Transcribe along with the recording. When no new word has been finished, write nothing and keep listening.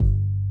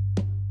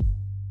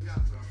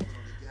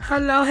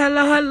Hello,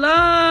 hello,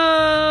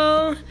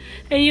 hello.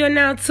 And you're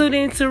now tuned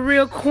into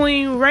Real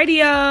Queen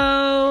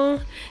Radio.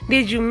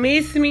 Did you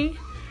miss me?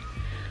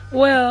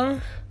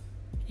 Well,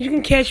 you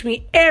can catch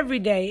me every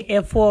day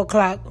at 4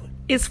 o'clock.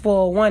 It's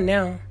 4:01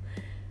 now.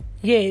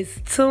 Yes,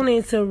 tune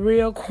into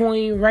Real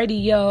Queen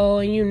Radio,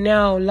 and you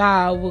now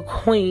live with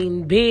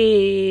Queen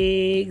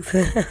Biggs.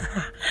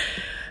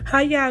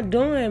 How y'all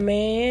doing,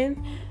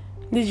 man?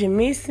 Did you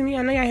miss me?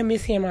 I know y'all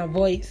miss hearing my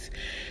voice.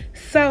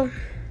 So,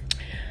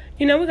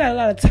 we got a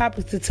lot of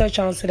topics to touch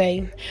on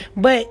today,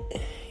 but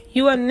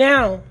you are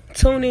now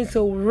tuned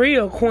into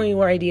Real Queen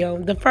Radio,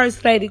 the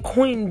First Lady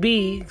Queen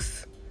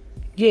Biggs.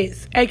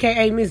 Yes,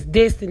 a.k.a. Miss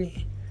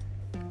Destiny.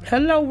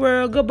 Hello,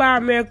 world. Goodbye,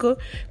 America.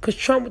 Because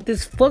Trump with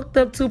this fucked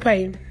up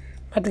toupee.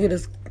 About to get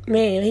us,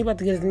 man, he about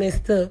to get us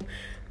messed up.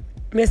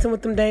 Messing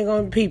with them dang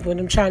on people,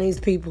 them Chinese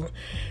people.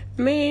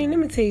 Man, let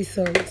me tell you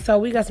something. So,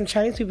 we got some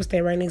Chinese people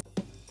staying right next.